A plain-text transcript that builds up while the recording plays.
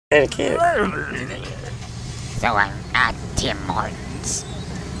Thank you. So I'm at Tim Hortons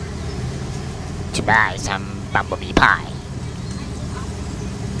to buy some bumblebee pie.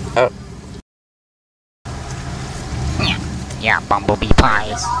 Oh. Yeah, bumblebee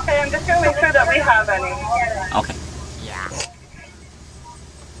pies. Okay, I'm just gonna make sure that we have any. Okay. Yeah.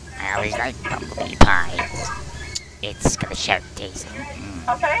 I always like bumblebee pie. It's got a sharp taste.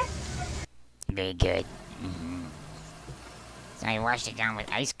 Okay? Very good. So I washed it down with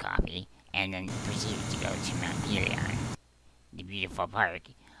iced coffee and then proceeded to go to Mount Pelion, the beautiful park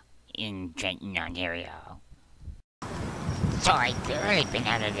in Trenton, Ontario. So I'd barely been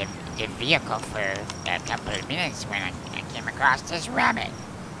out of the vehicle for a couple of minutes when I came across this rabbit.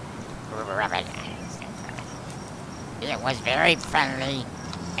 It was very friendly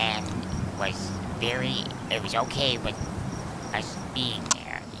and it was okay with us being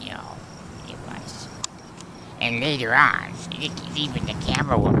there, it was. And later on, even the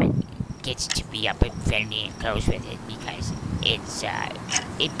camera woman gets to be up and friendly and close with it because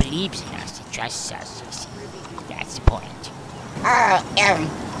it believes in us, it trusts us, you see. That's the point.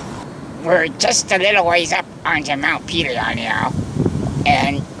 We're just a little ways up onto Mount Pelion now,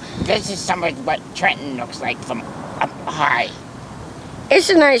 and this is some of what Trenton looks like from up high.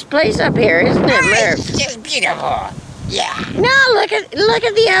 It's a nice place up here, isn't it, Murph? It's just beautiful. Yeah. No, look at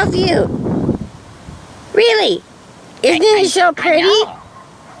the out view. Really? Isn't it so pretty? I know.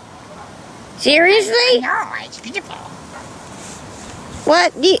 Seriously? No, it's beautiful.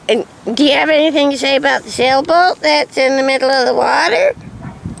 What? Do you have anything to say about the sailboat that's in the middle of the water?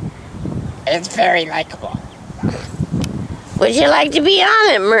 It's very likable. Would you like to be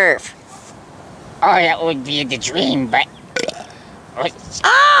on it, Murph? Oh, that would be the dream, but...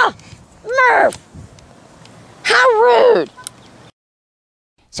 Oh! Murph! How rude!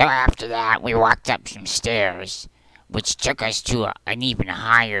 So after that, we walked up some stairs, which took us to an even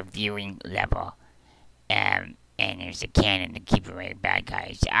higher viewing level. And there's a cannon to keep away bad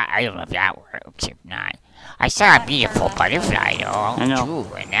guys. I don't know if that works, if not. I saw a beautiful butterfly, though, too,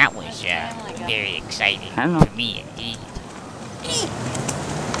 and that was very exciting for me, indeed.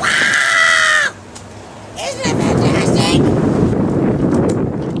 Wow! Isn't it fantastic?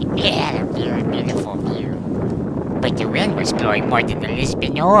 It had a very beautiful view. But the wind was blowing more than the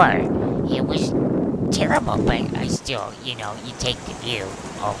Lisbon oar. It was terrible, but I still, you take the view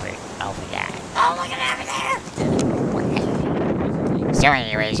over that. Oh, look at over there! So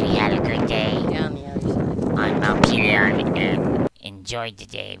anyways, we had a good day Down the other side. on Mount Pelion and enjoyed the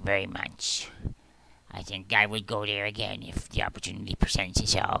day very much. I think I would go there again if the opportunity presents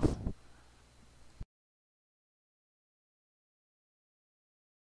itself.